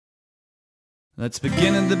Let's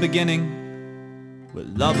begin at the beginning. We're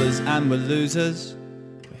lovers and we're losers.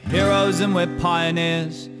 We're heroes and we're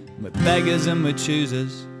pioneers. We're beggars and we're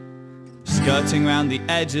choosers. Skirting round the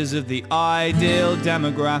edges of the ideal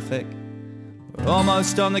demographic. We're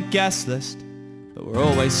almost on the guest list, but we're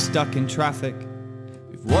always stuck in traffic.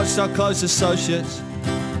 We've watched our close associates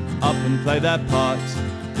up and play their parts,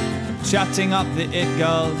 chatting up the it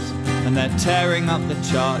girls, and they're tearing up the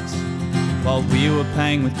charts, while we were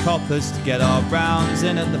paying with coppers to get our rounds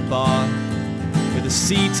in at the bar. With the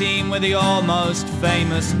C team, we're the almost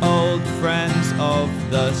famous old friends of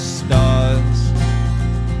the stars.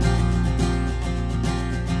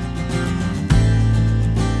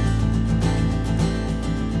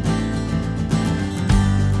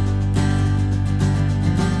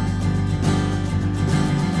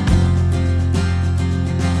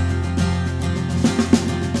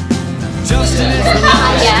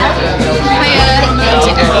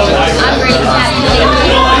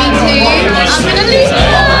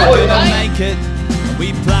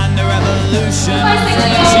 We planned a revolution.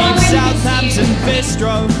 Team Southampton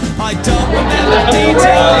Bistro. I don't remember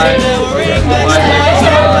details. There were English guys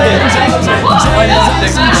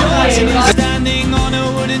and he's standing on a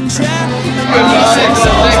wooden chair.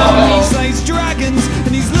 He slays dragons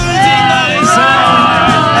and he's losing all his hair.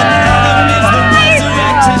 And is the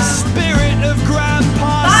resurrected spirit of Graham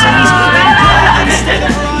Parsons, instead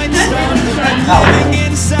of Rhinestone, and living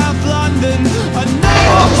in South London.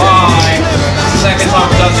 Second time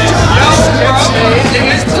I've done this.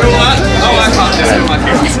 Oh, I can't do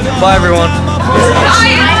it. Bye everyone.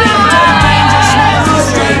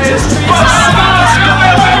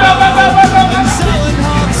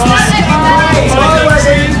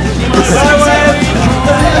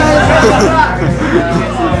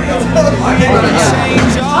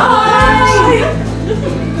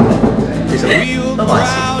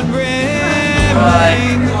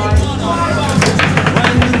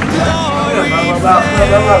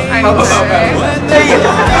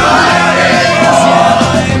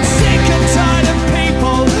 I'm sick and tired of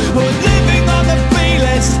people who are living on the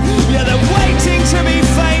B-list. Yeah, they're waiting to be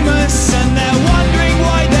famous and they're wondering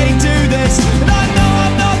why they do this. And I know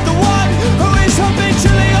I'm not the one who is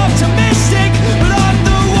habitually optimistic, but I'm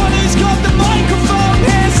the one who's got the microphone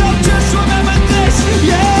here, so just remember this.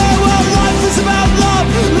 Yeah, well, life is about love,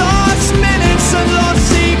 last minutes and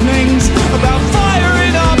lost evenings, about fire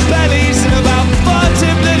in our bellies and about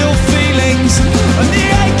furtive little feelings, and the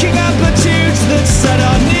aching amplitudes that set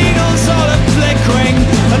our needles all a-flickering,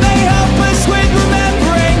 and they help us with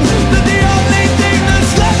remembering that the only thing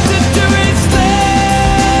that's left to do is live.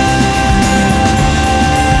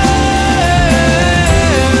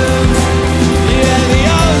 Yeah, the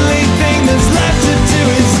only thing that's left to do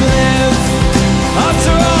is live.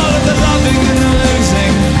 After all of the loving and the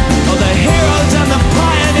losing, all the heroes and the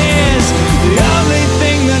pioneers, the only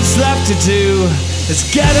thing that's left to do is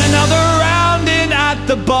get another round in at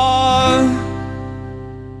the bar.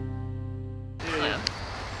 Yeah.